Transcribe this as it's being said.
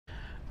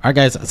Alright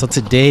guys, so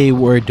today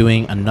we're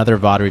doing another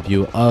VOD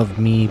review of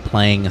me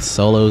playing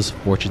solos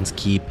Fortune's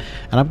Keep,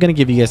 and I'm going to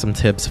give you guys some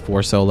tips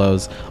for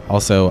solos.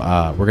 Also,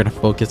 we're going to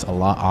focus a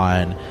lot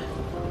on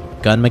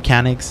gun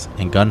mechanics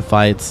and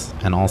gunfights,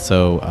 and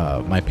also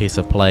my pace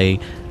of play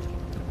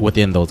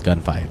within those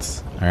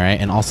gunfights. Alright,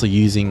 and also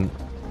using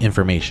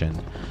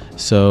information.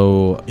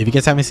 So if you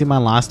guys haven't seen my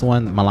last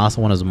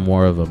one is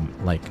more of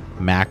a like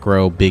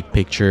macro big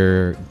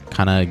picture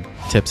kind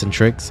of tips and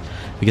tricks.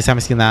 If you guys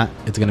haven't seen that,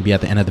 it's going to be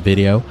at the end of the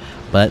video,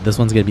 but this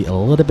one's going to be a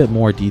little bit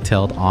more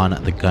detailed on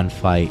the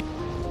gunfight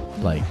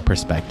like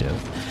perspective.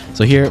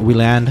 So here we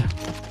land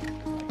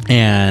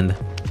and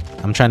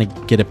I'm trying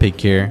to get a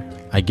pick here.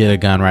 I get a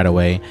gun right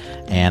away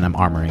and I'm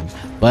armoring,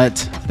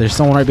 but there's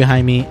someone right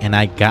behind me and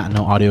I got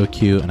no audio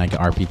cue and I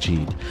got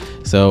RPG'd.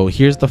 So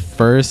here's the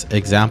first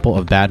example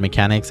of bad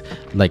mechanics.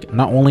 Like,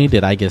 not only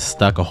did I get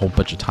stuck a whole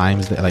bunch of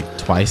times, like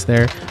twice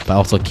there, but I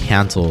also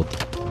canceled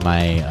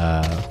my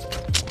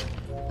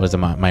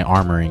my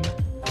armoring,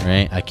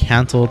 right? I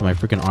canceled my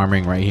freaking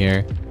armoring right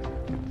here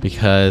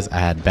because I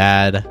had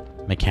bad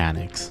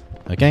mechanics.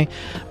 Okay,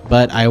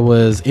 but I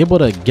was able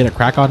to get a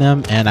crack on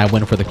him and I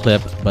went for the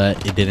clip,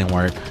 but it didn't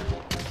work.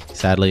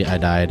 Sadly, I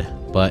died,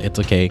 but it's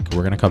okay.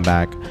 We're gonna come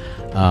back.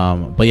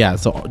 But yeah,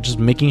 so just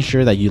making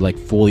sure that you like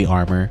fully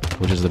armor,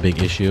 which is a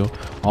big issue.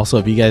 Also,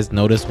 if you guys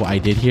notice what I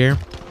did here,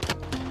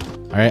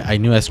 all right, I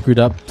knew I screwed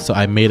up, so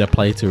I made a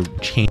play to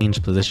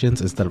change positions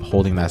instead of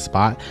holding that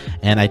spot,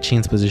 and I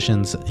changed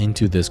positions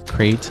into this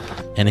crate,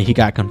 and he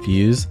got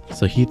confused,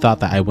 so he thought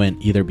that I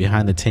went either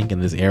behind the tank in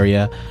this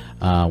area,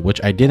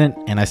 which I didn't,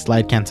 and I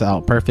slide cancel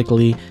out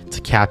perfectly to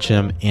catch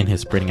him in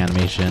his sprinting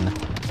animation.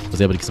 Was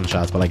able to get some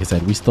shots, but like I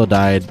said, we still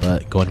died,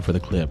 but going for the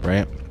clip,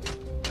 right?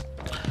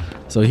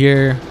 So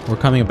here we're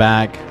coming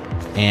back,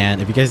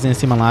 and if you guys didn't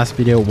see my last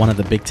video, one of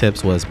the big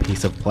tips was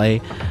pace of play,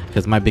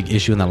 because my big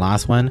issue in the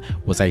last one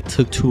was I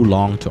took too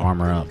long to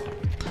armor up.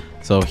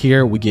 So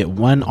here we get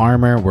one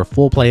armor, we're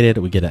full plated,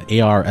 we get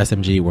an AR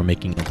SMG, we're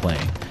making a play.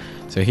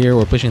 So here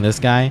we're pushing this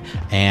guy,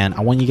 and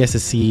I want you guys to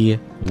see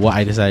what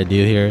I decided to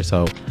do here.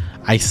 So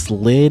I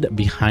slid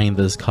behind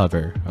this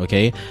cover.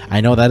 Okay, I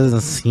know that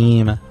doesn't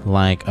seem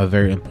like a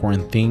very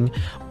important thing,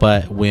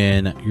 but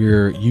when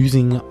you're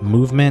using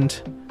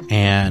movement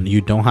and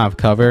you don't have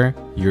cover,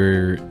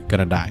 you're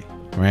gonna die,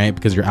 right?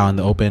 Because you're out in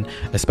the open,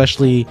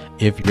 especially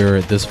if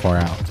you're this far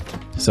out.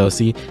 So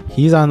see,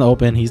 he's out in the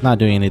open, he's not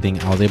doing anything.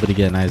 I was able to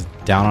get a nice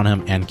down on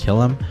him and kill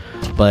him,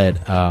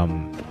 but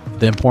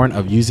the importance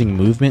of using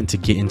movement to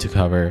get into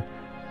cover,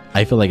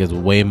 I feel like is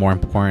way more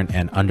important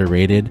and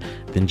underrated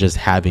than just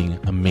having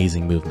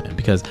amazing movement.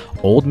 Because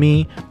old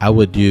me, I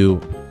would do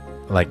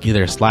like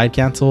either slide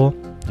cancel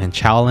and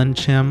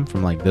challenge him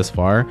from like this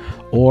far,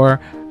 or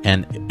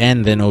and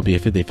then it'll be a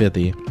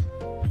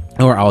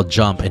 50-50, or I'll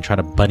jump and try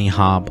to bunny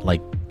hop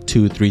like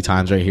 2-3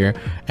 times right here,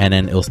 and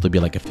then it'll still be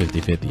like a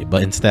 50-50.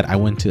 But instead I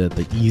went to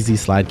the easy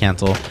slide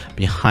cancel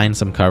behind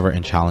some cover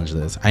and challenge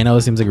this. I know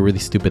it seems like a really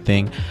stupid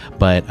thing,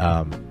 but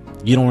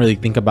you don't really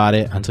think about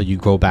it until you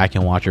go back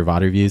and watch your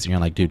VOD reviews and you're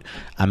like, dude,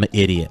 I'm an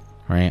idiot,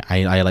 right?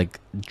 I like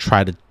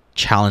try to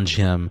challenge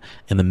him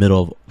in the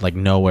middle of like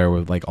nowhere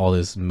with like all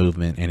this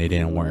movement and it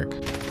didn't work.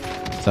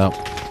 So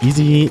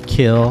easy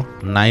kill,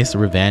 nice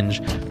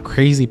revenge,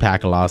 crazy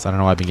pack loss. I don't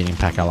know why I've been getting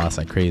pack loss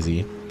like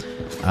crazy.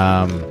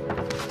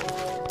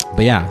 But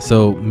yeah,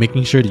 so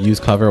making sure to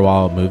use cover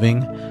while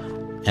moving.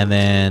 And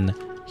then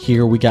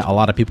here we got a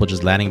lot of people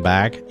just landing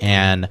back,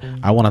 and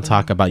I want to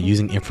talk about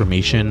using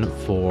information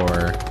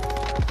for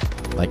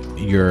like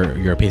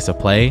your pace of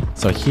play.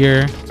 So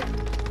here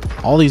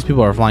all these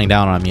people are flying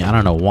down on me, I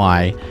don't know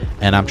why,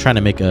 and I'm trying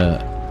to make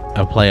a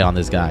play on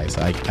this guy.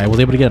 So I was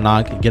able to get a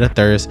knock, get a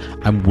thirst.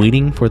 I'm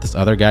waiting for this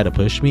other guy to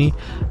push me,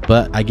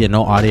 but I get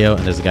no audio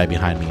and there's a guy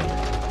behind me.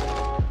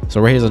 So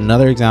right here's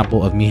another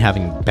example of me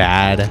having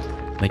bad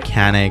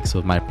mechanics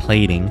with my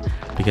plating,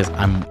 because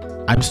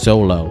I'm so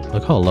low.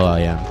 Look how low I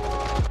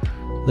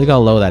am. Look how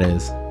low that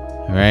is.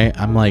 All right,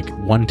 I'm like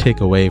one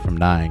tick away from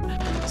dying.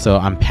 So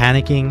I'm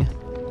panicking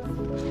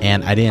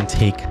and I didn't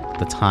take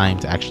the time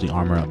to actually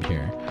armor up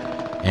here,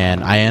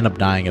 and I end up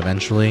dying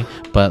eventually.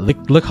 But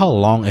look how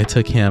long it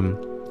took him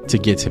to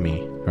get to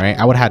me, right?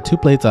 I would have had 2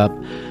 plates up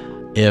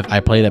if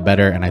I played it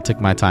better and I took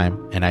my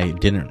time and I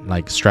didn't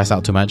like stress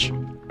out too much.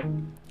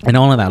 And not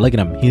only that, look at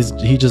him, he's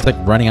just like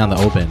running on the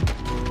open.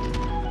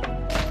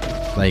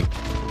 Like,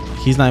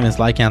 he's not even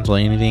slide cancel or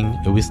anything.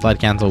 If we slide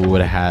cancel, we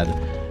would have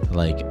had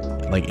like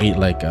 8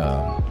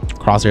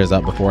 crosshairs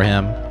up before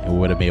him, and we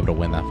would have been able to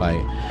win that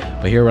fight.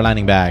 But here we're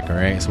landing back. All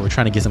right, so we're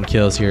trying to get some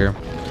kills here.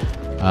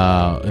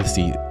 Let's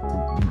see,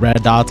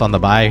 red dots on the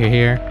buy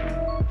here,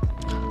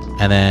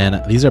 and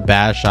then these are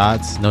bad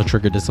shots. No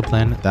trigger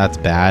discipline. That's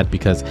bad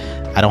because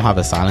I don't have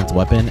a silenced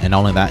weapon, and not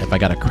only that, if I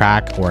got a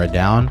crack or a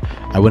down,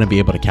 I wouldn't be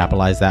able to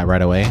capitalize that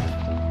right away.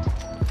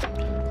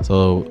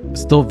 So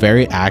still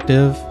very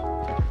active,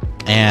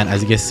 and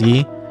as you can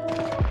see,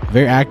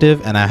 very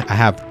active, and I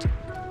have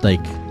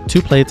like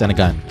 2 plates and a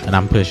gun, and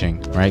I'm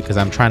pushing, right? Because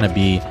I'm trying to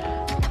be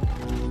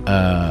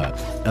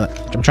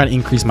I'm trying to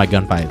increase my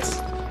gunfights,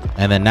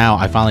 And then now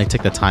I finally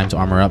took the time to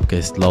armor up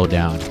because it slowed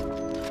down.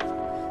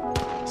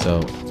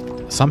 So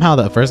somehow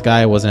the first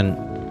guy wasn't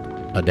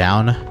a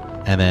down,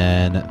 and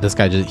then this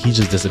guy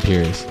just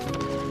disappears.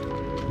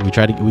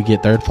 We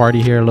get third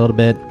party here a little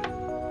bit,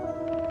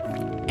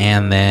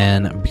 and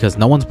then because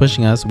no one's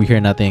pushing us, we hear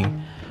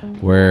nothing.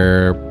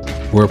 We're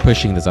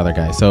pushing this other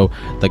guy. So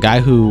the guy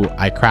who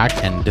I cracked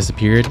and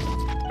disappeared,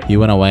 he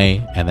went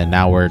away, and then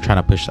now we're trying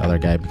to push the other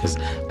guy because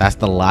that's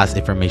the last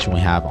information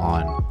we have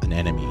on an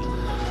enemy.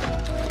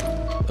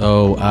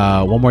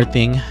 Oh, one more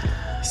thing.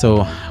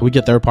 So we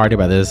get third party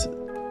by this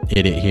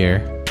idiot here.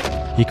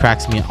 He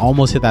cracks me,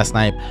 almost hit that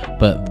snipe,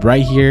 but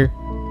right here,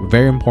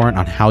 very important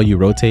on how you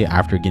rotate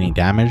after getting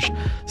damaged.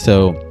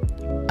 So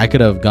I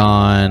could have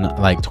gone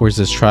like towards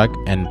this truck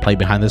and played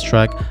behind this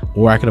truck,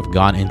 or I could have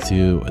gone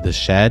into the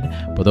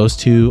shed, but those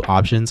two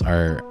options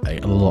are a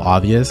little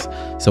obvious.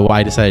 So what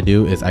I decided to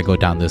do is I go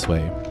down this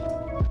way,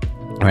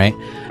 right?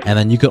 And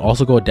then you could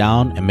also go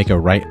down and make a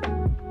right,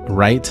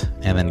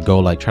 and then go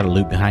like try to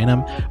loop behind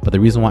him. But the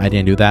reason why I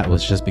didn't do that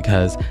was just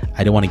because I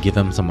didn't want to give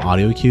him some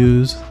audio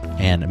cues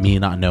and me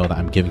not know that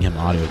I'm giving him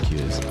audio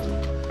cues.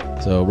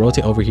 So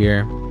rotate over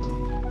here,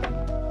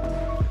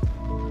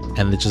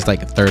 and it's just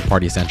like a third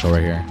party central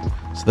right here.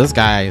 So this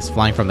guy is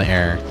flying from the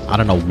air. I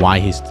don't know why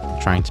he's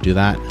trying to do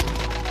that.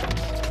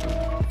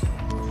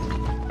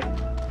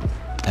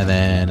 And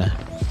then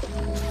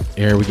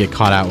here we get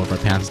caught out with our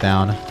pants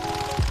down.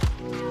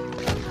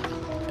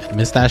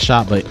 Missed that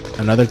shot, but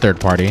another third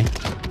party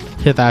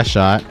hit that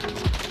shot,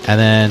 and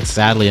then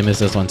sadly I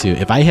missed this one too.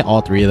 If I hit all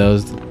three of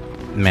those,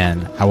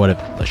 man, I would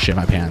have shit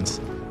my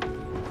pants.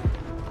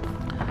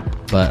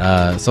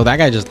 But so that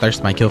guy just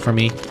thirsted my kill for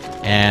me,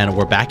 and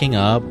we're backing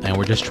up and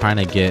we're just trying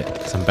to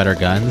get some better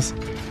guns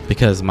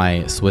because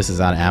my Swiss is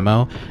out of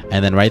ammo.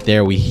 And then right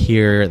there we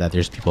hear that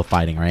there's people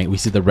fighting, right? We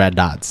see the red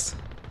dots,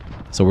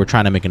 so we're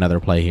trying to make another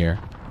play here.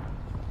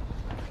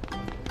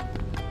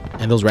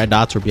 And those red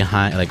dots were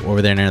behind, like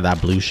over there near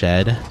that blue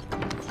shed,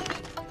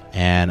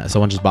 and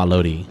someone just bought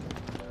Lodi.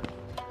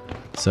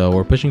 So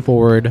we're pushing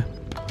forward.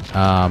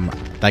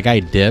 That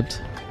guy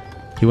dipped,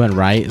 he went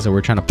right, so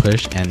we're trying to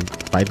push and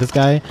fight this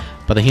guy,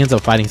 but then he ends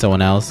up fighting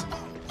someone else.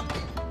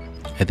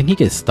 I think he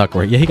gets stuck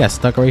right, yeah, he got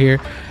stuck right here.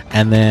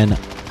 And then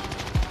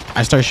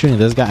I start shooting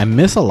this guy. I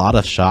miss a lot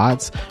of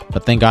shots,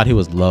 but thank God he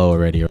was low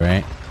already,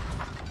 right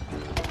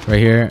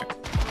here.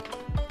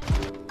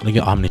 Look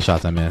at how many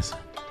shots I missed.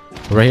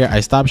 Right here I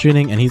stop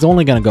shooting, and he's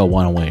only gonna go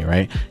one way,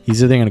 right?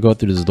 He's either gonna go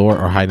through this door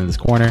or hide in this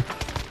corner,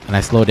 and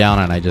I slow down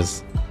and I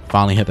just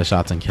finally hit the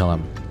shots and kill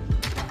him.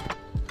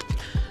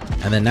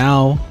 And then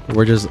now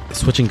we're just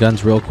switching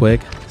guns real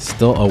quick,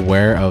 still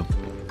aware of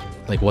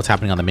like what's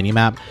happening on the mini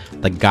map.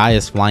 The guy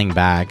is flying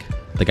back,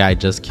 the guy I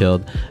just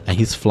killed, and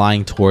he's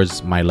flying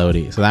towards my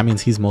Lodi, so that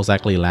means he's most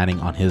likely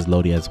landing on his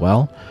Lodi as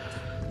well.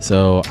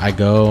 So I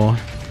go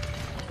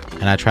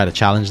and I try to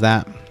challenge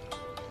that.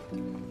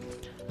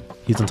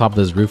 He's on top of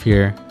this roof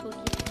here.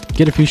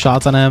 Get a few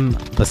shots on him,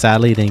 but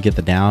sadly didn't get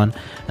the down,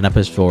 and I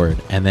pushed forward.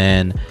 And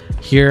then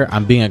here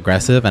I'm being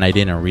aggressive and I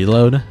didn't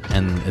reload,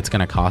 and it's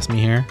gonna cost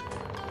me here.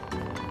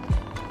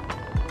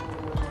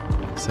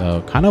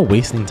 So kind of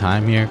wasting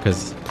time here,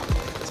 because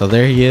so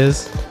there he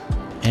is,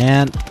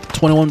 and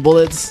 21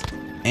 bullets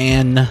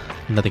and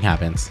nothing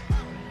happens.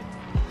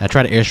 I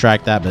tried to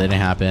airstrike that, but it didn't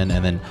happen.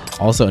 And then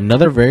also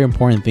another very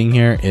important thing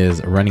here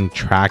is running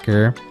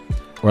tracker,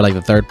 or like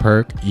the third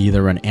perk. You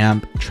either run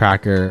amp,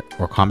 tracker,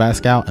 or combat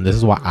scout. And this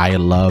is why I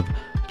love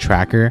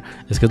tracker,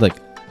 is because like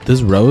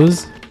this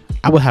rose,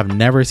 I would have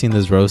never seen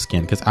this rose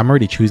skin because I'm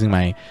already choosing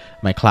my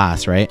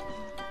class, right?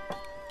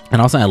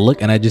 And also I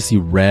look and I just see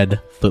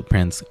red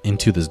footprints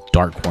into this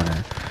dark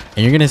corner, and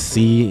you're gonna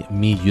see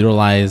me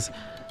utilize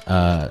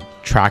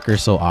tracker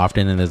so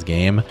often in this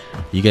game.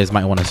 You guys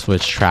might want to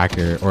switch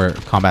tracker or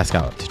combat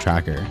scout to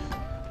tracker.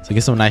 So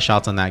get some nice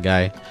shots on that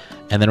guy.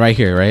 And then right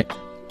here, right,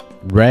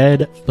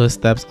 red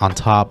footsteps on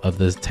top of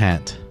this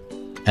tent,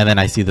 and then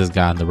I see this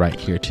guy on the right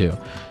here too.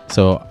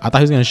 So I thought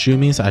he was gonna shoot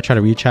me, so I try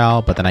to reach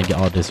out, but then I get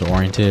all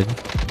disoriented,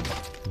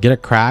 get a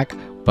crack.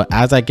 But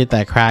as I get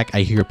that crack,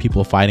 I hear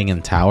people fighting in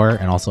the tower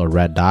and also a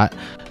red dot.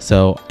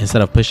 So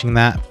instead of pushing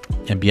that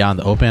and be out in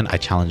the open, I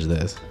challenge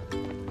this,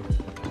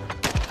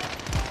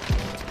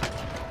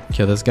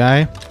 kill this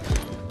guy,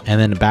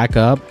 and then back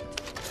up.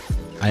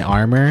 I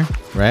armor,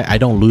 right? I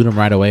don't loot him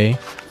right away.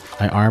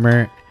 I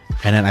armor,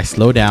 and then I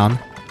slow down,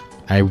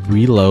 I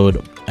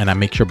reload, and I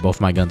make sure both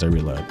my guns are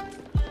reload.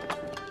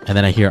 And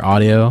then I hear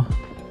audio.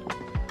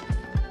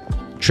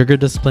 Trigger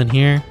discipline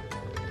here.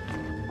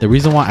 The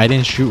reason why I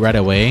didn't shoot right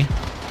away,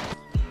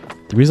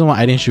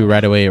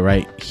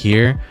 right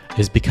here,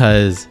 is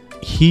because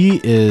he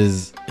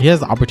has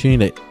the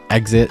opportunity to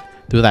exit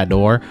through that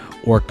door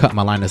or cut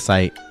my line of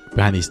sight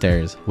behind these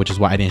stairs, which is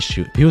why I didn't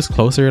shoot. If he was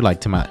closer, like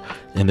to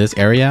in this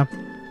area,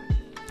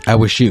 I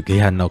would shoot. He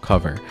had no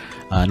cover.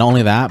 Not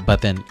only that,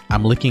 but then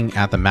I'm looking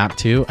at the map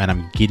too, and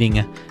I'm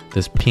getting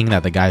this ping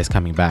that the guy is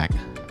coming back.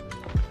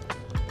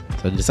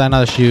 So I decide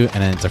not to shoot,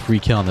 and then it's a free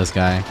kill on this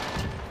guy.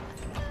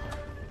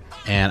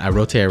 and I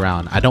rotate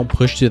around. I don't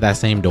push to that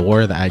same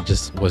door that I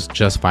was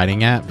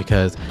fighting at,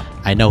 because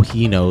I know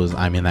he knows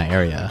I'm in that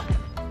area.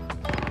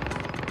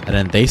 And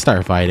then they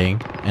start fighting,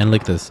 and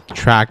look, this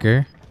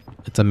tracker,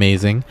 it's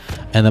amazing.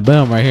 And then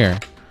boom, right here,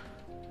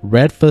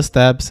 red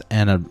footsteps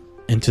and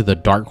into the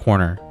dark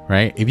corner,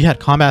 right? If you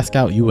had combat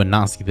scout, you would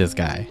not see this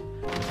guy.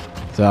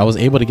 So I was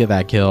able to get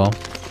that kill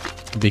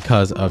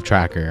because of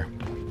tracker.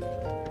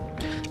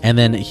 And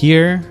then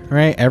here,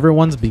 right,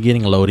 everyone's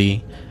beginning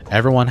loady.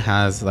 Everyone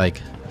has like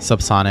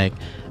subsonic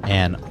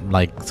and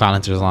like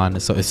silencers on,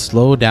 so it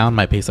slowed down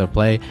my pace of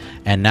play.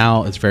 And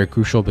now it's very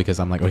crucial because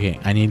I'm like, okay,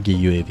 I need to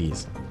get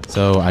UAVs.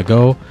 So I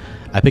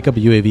pick up a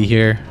UAV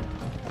here.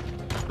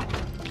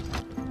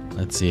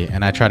 Let's see,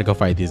 and I try to go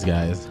fight these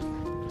guys.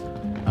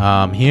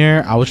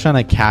 Here I was trying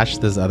to catch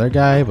this other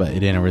guy, but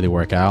it didn't really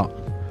work out.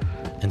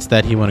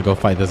 Instead, he wanted to go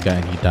fight this guy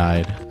and he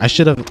died. I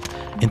should have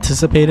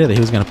anticipated that he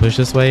was gonna push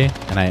this way,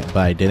 but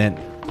I didn't.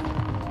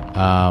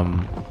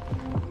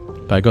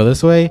 But I go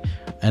this way,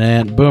 and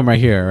then boom, right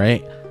here,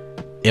 right?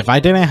 If I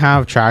didn't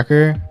have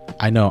tracker,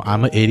 I know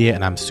I'm an idiot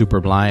and I'm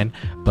super blind,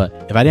 but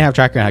if I didn't have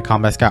tracker and had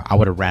combat scout, I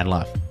would have ran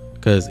left,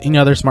 because any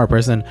other smart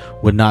person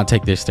would not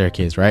take this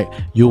staircase, right?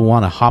 You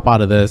want to hop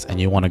out of this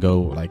and you want to go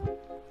like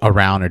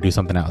around or do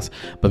something else.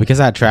 But because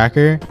I had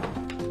tracker,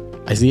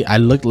 I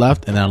looked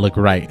left and then I look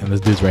right, and this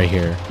dude's right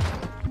here.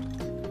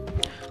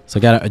 So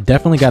I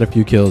definitely got a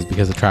few kills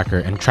because of tracker,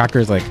 and tracker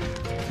is like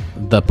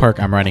the perk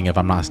I'm running if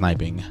I'm not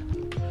sniping.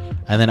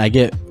 And then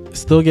I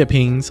still get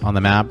pings on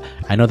the map.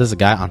 I know there's a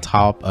guy on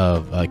top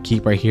of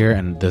keep right here,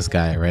 and this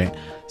guy, right?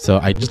 So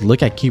I just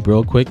look at keep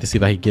real quick to see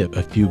if I can get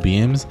a few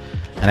beams.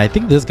 And I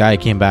think this guy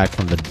came back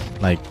from the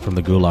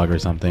gulag or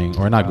something,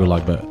 or not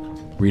gulag, but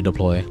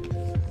redeploy.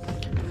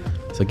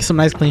 So get some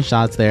nice clean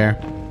shots there.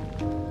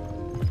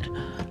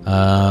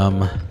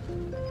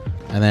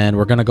 And then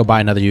we're gonna go buy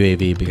another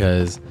UAV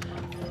because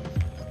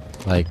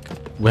like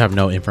we have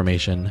no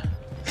information.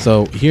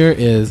 So here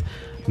is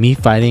me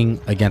fighting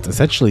against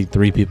essentially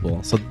 3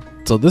 people.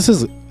 So this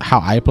is how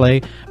I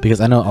play,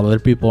 because I know other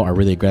people are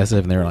really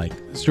aggressive and they're like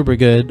super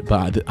good,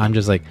 but I'm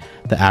just like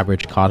the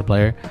average COD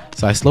player.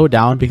 So I slow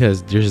down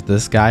because there's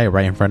this guy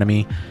right in front of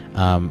me.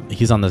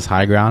 He's on this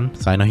high ground,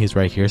 so I know he's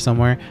right here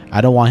somewhere.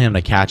 I don't want him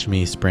to catch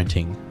me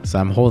sprinting, so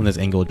I'm holding this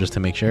angle just to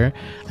make sure.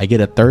 I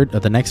get a third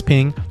of the next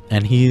ping,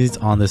 and he's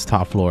on this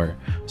top floor.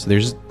 So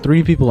there's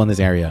 3 people in this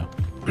area.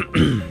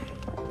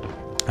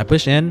 I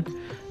push in,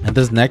 and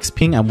this next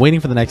ping, I'm waiting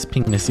for the next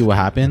ping to see what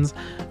happens,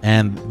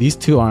 and these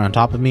 2 are on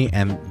top of me,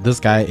 and this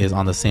guy is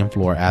on the same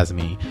floor as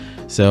me.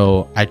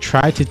 So I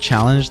try to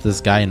challenge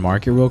this guy in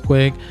market real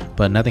quick,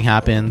 but nothing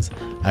happens.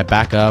 I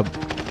back up,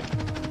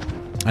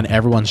 and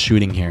everyone's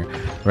shooting here,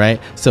 right?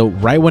 So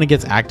right when it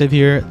gets active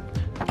here,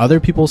 other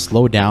people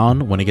slow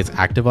down when it gets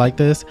active like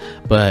this,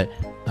 but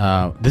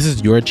this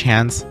is your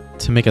chance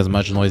to make as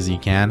much noise as you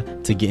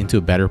can to get into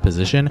a better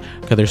position,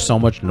 because there's so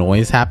much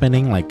noise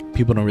happening, like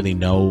people don't really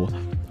know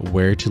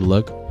where to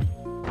look.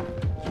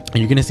 And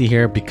you're gonna see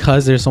here,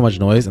 because there's so much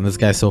noise and this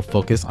guy's so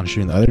focused on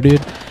shooting the other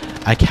dude,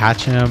 I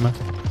catch him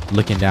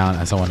looking down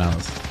at someone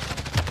else,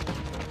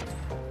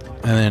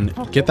 and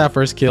then get that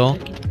first kill,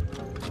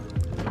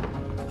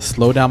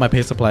 slow down my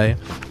pace of play,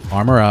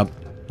 armor up,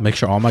 make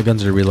sure all my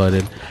guns are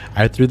reloaded.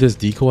 I threw this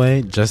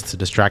decoy just to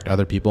distract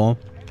other people.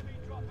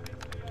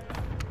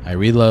 I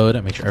reload,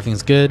 I make sure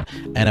everything's good,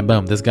 and then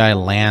boom, this guy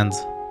lands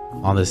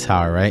on this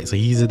tower, right? So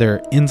he's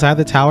either inside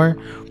the tower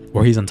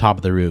or he's on top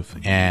of the roof,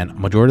 and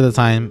majority of the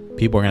time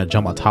people are going to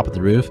jump on top of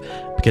the roof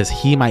because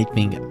he might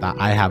think that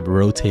I have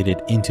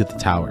rotated into the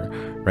tower,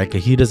 right?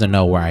 Because he doesn't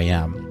know where I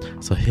am.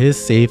 So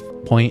his safe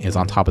point is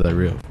on top of the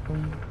roof.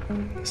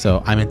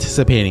 So I'm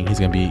anticipating he's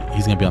gonna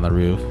be on the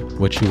roof,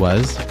 which he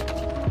was.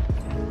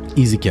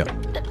 Easy kill.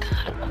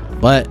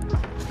 But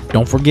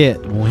don't forget,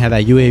 when we had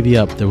that UAV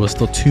up, there was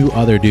still 2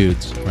 other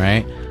dudes,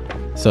 right?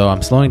 So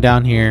I'm slowing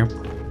down here,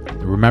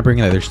 remembering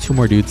that there's 2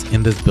 more dudes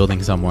in this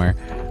building somewhere,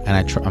 and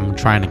I'm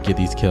trying to get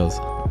these kills.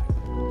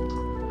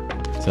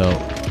 So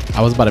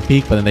I was about to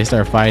peek, but then they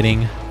started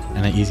fighting,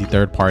 and an easy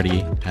third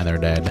party, and they're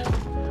dead.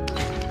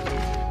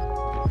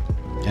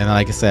 And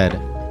like I said,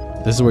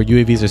 this is where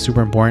UAVs are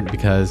super important,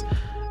 because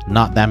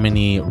not that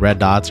many red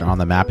dots are on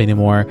the map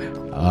anymore,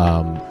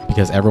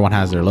 because everyone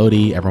has their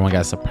loadie, everyone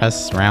got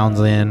suppressed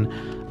rounds in.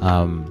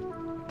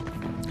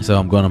 So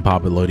I'm going to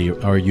pop a loadie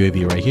or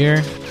UAV right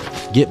here,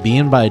 get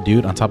beamed by a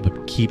dude on top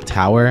of keep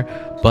tower,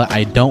 but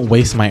I don't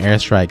waste my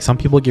airstrike. Some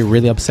people get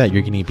really upset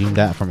you're getting beamed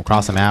at from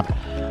across the map,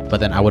 but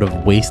then I would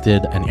have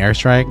wasted an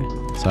airstrike.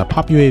 So I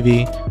pop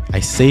UAV, I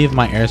save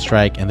my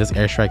airstrike, and this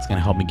airstrike is going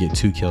to help me get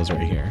 2 kills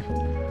right here.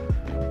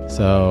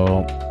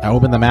 So I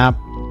open the map,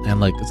 and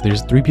like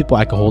there's 3 people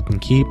I can hold and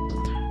keep.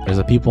 There's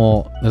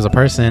a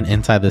person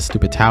inside this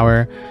stupid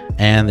tower,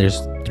 and there's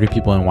 3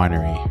 people in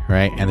winery,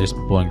 right? And there's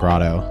people in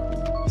grotto.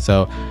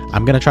 So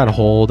I'm gonna try to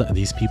hold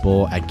these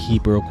people at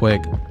keep real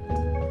quick.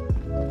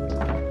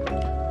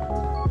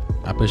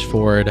 I push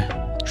forward,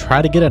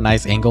 try to get a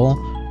nice angle,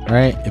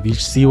 right? If you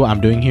see what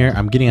I'm doing here,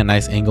 I'm getting a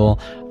nice angle.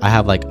 I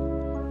have like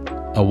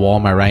a wall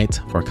on my right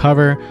for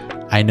cover.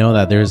 I know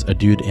that there's a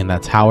dude in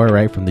that tower,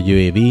 right, from the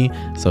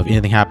UAV. So if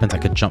anything happens, I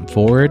could jump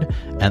forward.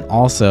 And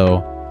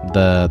also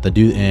the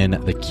dude in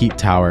the keep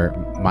tower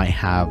might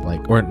have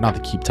like, or not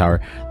the keep tower,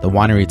 the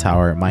winery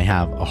tower might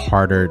have a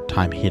harder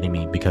time hitting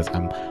me because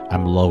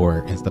I'm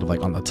lower instead of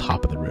like on the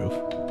top of the roof.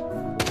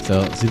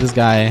 So see this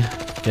guy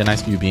get a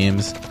nice few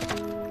beams.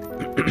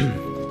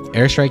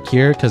 Airstrike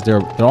here because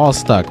they're all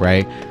stuck,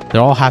 right? They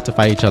all have to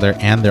fight each other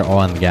and they're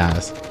all in the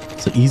gas.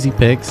 So easy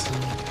picks.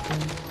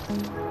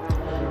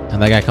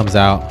 And that guy comes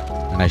out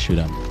and I shoot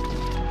him.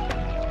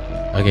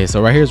 Okay,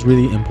 so right here is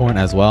really important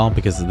as well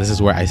because this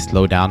is where I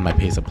slow down my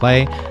pace of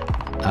play.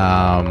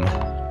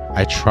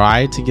 I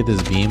tried to get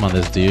this beam on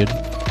this dude,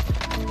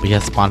 but he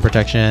has spawn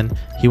protection.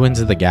 He went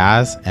into the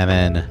gas and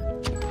then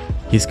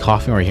he's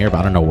coughing right here, but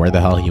I don't know where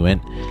the hell he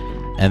went.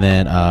 And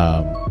then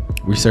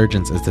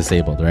resurgence is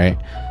disabled, right?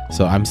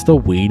 So I'm still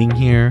waiting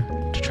here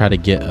to try to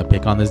get a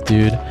pick on this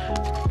dude.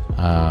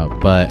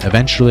 But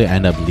eventually I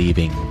end up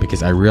leaving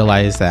because I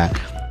realized that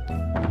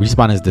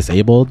respawn is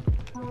disabled.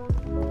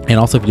 And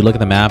also if you look at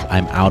the map,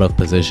 I'm out of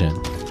position,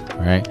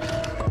 right?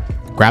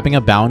 Grabbing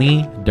a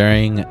bounty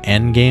during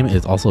end game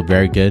is also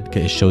very good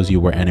because it shows you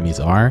where enemies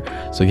are.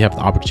 So if you have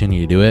the opportunity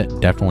to do it,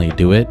 definitely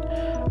do it.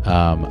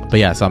 But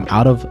yeah, so I'm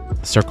out of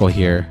circle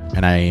here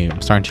and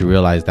I'm starting to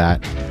realize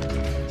that.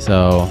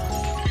 So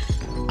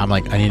I'm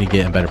like, I need to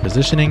get in better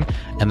positioning.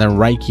 And then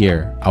right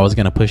here, I was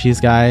going to push these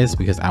guys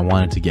because I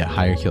wanted to get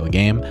higher kill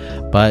game,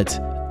 but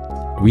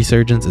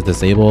resurgence is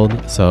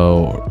disabled.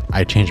 So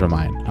I changed my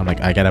mind. I'm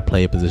like, I got to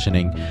play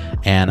positioning.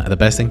 And the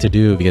best thing to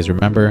do, because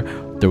remember,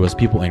 there was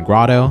people in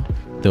grotto,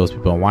 there was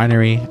people in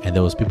winery, and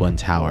there was people in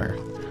tower.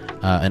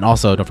 And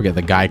also don't forget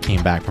the guy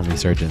came back from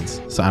resurgence.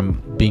 So I'm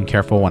being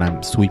careful when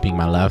I'm sweeping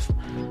my left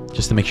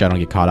just to make sure I don't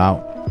get caught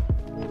out.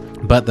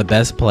 But the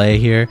best play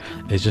here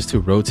is just to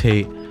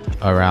rotate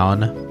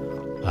around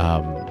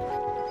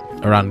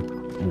around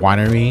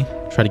winery,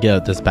 try to get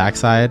out this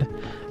backside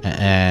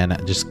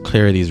and just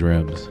clear these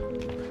rooms.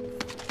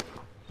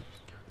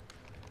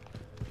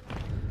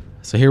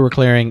 So here we're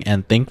clearing,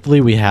 and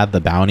thankfully we had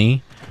the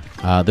bounty.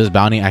 This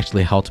bounty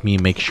actually helped me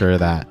make sure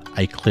that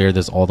I cleared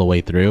this all the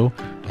way through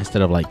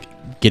instead of like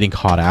getting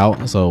caught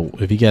out. So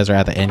if you guys are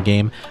at the end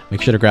game,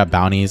 make sure to grab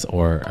bounties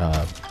or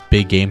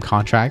big game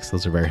contracts.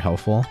 Those are very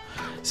helpful.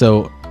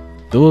 So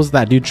there was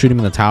that dude shooting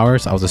in the tower,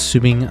 so I was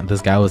assuming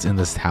this guy was in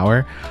this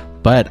tower,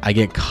 but I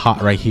get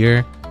caught right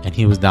here and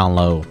he was down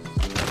low.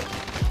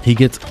 He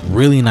gets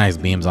really nice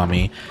beams on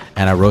me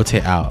and I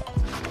rotate out.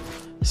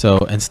 So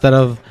instead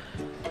of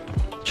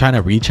trying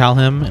to rechow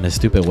him in a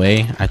stupid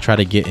way, I try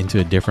to get into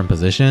a different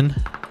position,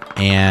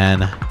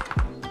 and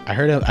I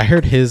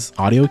heard his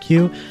audio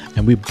cue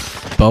and we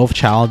both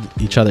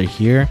chowed each other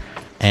here,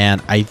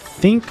 and I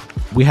think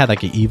we had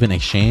like an even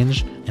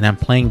exchange, and I'm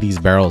playing these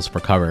barrels for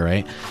cover,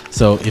 right?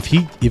 So if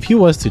he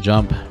was to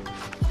jump,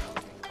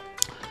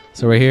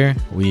 so right here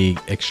we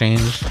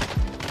exchanged,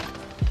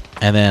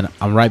 and then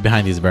I'm right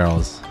behind these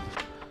barrels.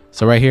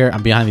 So right here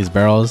I'm behind these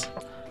barrels,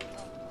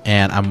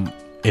 and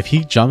if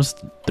he jumps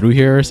through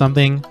here or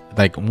something,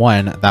 like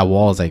one, that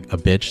wall is like a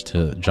bitch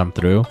to jump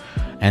through,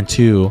 and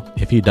two,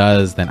 if he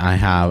does, then I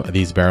have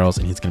these barrels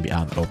and he's gonna be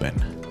out in the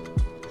open.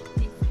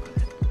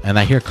 And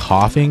I hear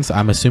coughing, so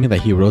I'm assuming that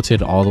he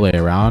rotated all the way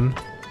around,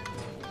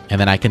 and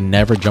then I can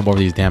never jump over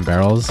these damn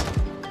barrels.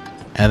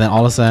 And then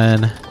all of a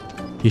sudden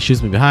he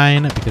shoots me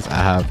behind because I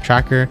have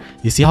tracker.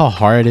 You see how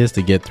hard it is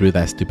to get through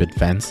that stupid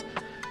fence?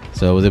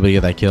 So I was able to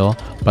get that kill,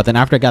 but then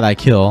after I got that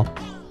kill,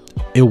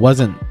 it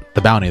wasn't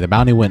the bounty. The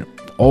bounty went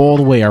all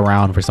the way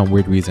around for some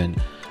weird reason,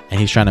 and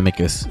he's trying to make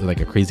this like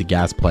a crazy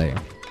gas play.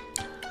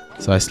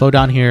 So I slow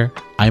down here.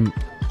 I'm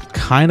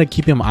kind of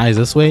keeping my eyes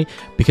this way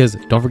because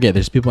don't forget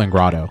there's people in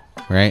grotto,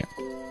 right?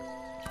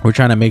 We're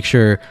trying to make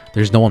sure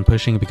there's no one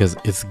pushing because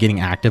it's getting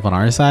active on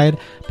our side.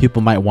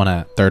 People might want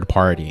a third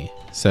party,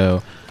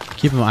 so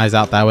keeping my eyes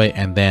out that way.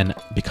 And then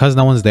because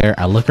no one's there,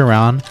 I look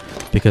around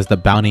because the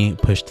bounty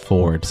pushed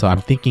forward, so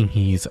I'm thinking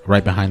he's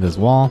right behind this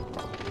wall.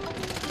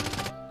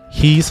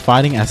 He's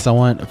fighting as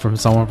someone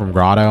from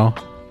grotto.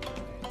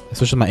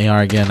 Switch with my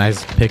AR again.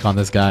 Nice pick on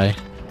this guy,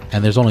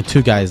 and there's only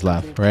two guys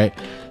left, right?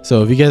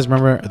 So if you guys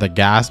remember, the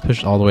gas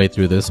pushed all the way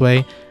through this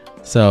way,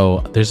 so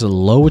there's a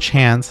low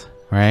chance,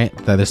 right,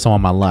 that there's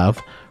someone on my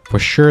left. For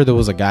sure there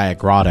was a guy at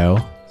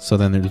grotto, so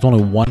then there's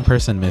only one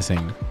person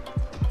missing.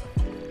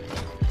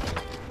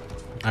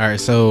 All right,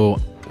 so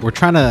we're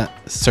trying to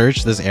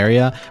search this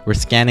area. We're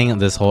scanning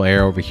this whole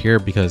area over here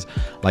because,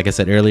 like I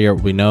said earlier,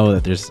 we know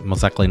that there's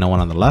most likely no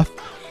one on the left.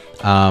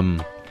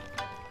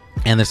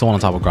 And there's someone on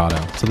top of grotto.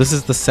 So this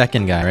is the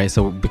second guy, right?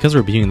 So because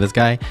we're viewing this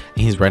guy and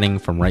he's running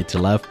from right to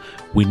left,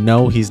 we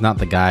know he's not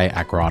the guy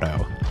at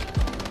grotto.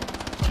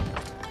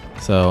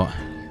 So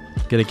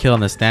get a kill on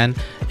the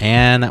stand,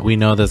 and we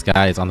know this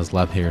guy is on this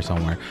left here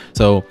somewhere.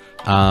 So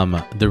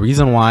the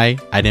reason why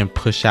I didn't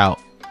push out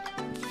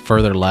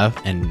further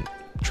left and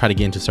try to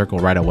get into circle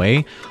right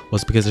away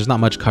was because there's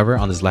not much cover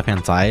on this left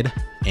hand side,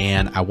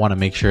 and I want to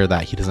make sure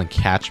that he doesn't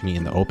catch me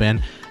in the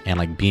open and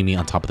like beam me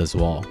on top of this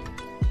wall.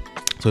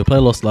 So we play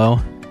a little slow.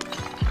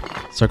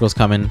 Circle's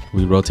coming.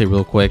 We rotate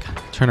real quick.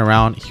 Turn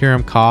around. Hear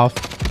him cough.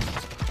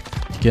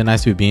 Get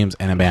nice few beams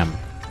and a bam.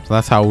 So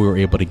that's how we were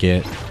able to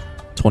get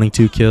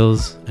 22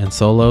 kills and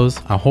solos.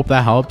 I hope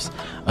that helps.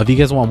 If you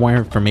guys want more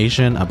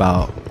information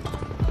about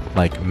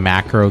like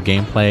macro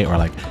gameplay or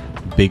like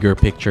bigger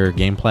picture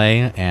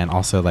gameplay, and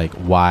also like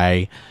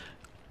why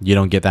you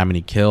don't get that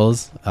many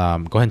kills, go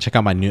ahead and check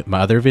out my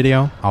other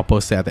video. I'll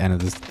post it at the end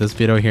of this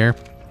video here.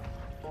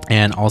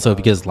 And also, if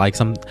you guys like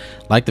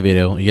the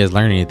video, you guys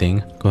learn anything,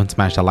 go ahead and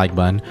smash that like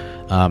button.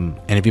 And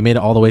if you made it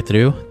all the way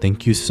through,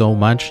 thank you so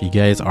much. You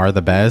guys are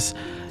the best.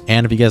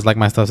 And if you guys like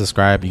my stuff,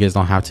 subscribe. You guys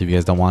don't have to if you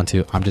guys don't want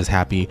to. I'm just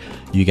happy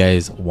you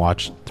guys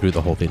watched through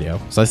the whole video.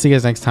 So I'll see you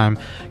guys next time.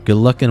 Good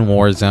luck in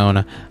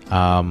Warzone.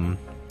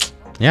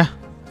 Yeah,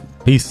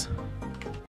 peace.